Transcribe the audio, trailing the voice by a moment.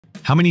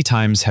How many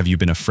times have you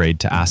been afraid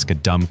to ask a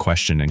dumb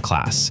question in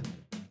class?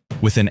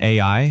 With an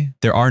AI,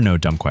 there are no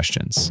dumb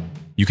questions.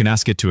 You can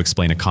ask it to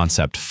explain a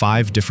concept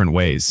 5 different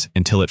ways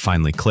until it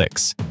finally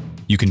clicks.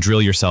 You can drill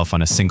yourself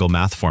on a single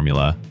math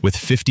formula with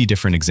 50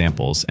 different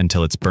examples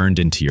until it's burned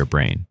into your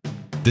brain.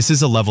 This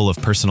is a level of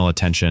personal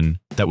attention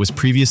that was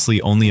previously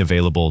only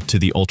available to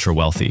the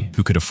ultra-wealthy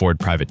who could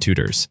afford private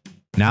tutors.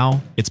 Now,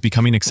 it's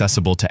becoming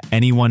accessible to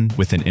anyone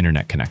with an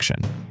internet connection.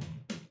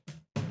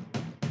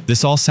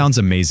 This all sounds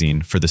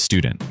amazing for the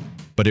student,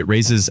 but it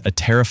raises a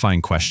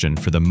terrifying question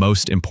for the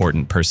most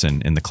important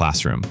person in the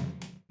classroom.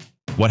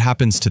 What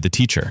happens to the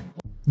teacher?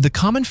 The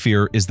common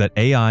fear is that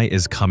AI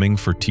is coming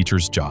for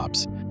teachers'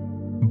 jobs.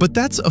 But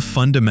that's a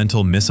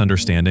fundamental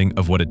misunderstanding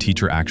of what a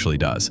teacher actually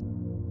does.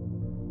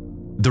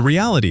 The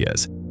reality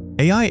is,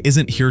 AI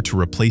isn't here to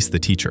replace the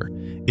teacher,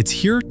 it's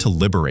here to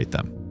liberate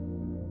them.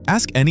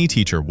 Ask any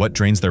teacher what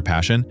drains their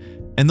passion,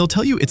 and they'll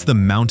tell you it's the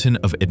mountain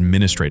of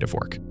administrative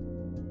work.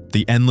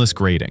 The endless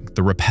grading,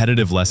 the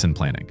repetitive lesson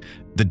planning,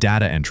 the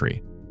data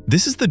entry.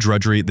 This is the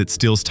drudgery that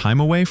steals time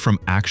away from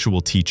actual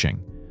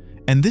teaching.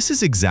 And this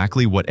is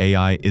exactly what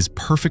AI is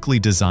perfectly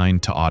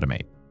designed to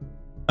automate.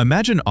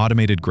 Imagine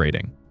automated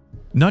grading.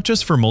 Not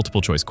just for multiple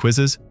choice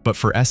quizzes, but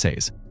for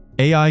essays.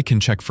 AI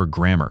can check for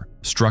grammar,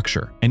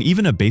 structure, and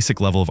even a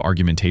basic level of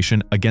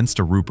argumentation against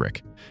a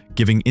rubric,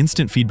 giving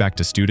instant feedback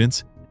to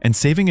students and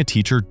saving a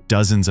teacher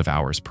dozens of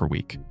hours per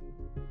week.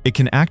 It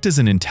can act as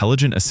an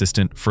intelligent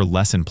assistant for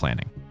lesson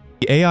planning.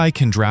 The AI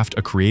can draft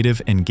a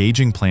creative,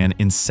 engaging plan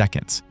in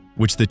seconds,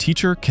 which the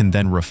teacher can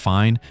then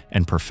refine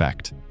and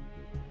perfect.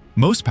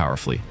 Most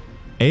powerfully,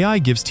 AI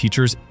gives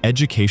teachers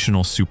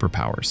educational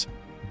superpowers.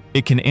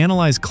 It can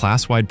analyze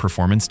class-wide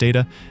performance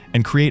data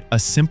and create a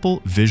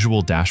simple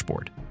visual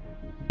dashboard.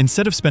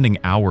 Instead of spending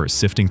hours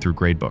sifting through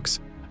gradebooks,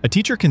 a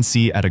teacher can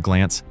see at a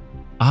glance,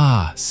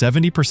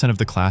 70% of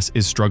the class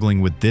is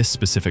struggling with this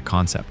specific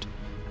concept.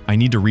 I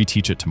need to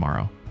reteach it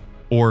tomorrow.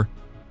 Or,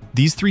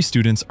 these 3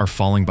 students are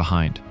falling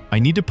behind. I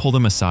need to pull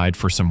them aside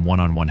for some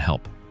one-on-one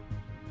help.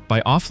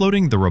 By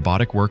offloading the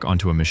robotic work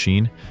onto a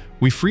machine,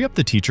 we free up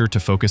the teacher to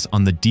focus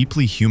on the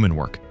deeply human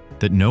work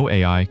that no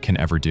AI can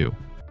ever do.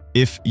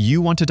 If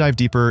you want to dive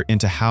deeper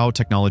into how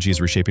technology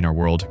is reshaping our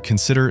world,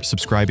 consider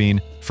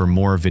subscribing for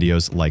more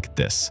videos like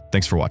this.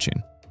 Thanks for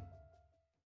watching.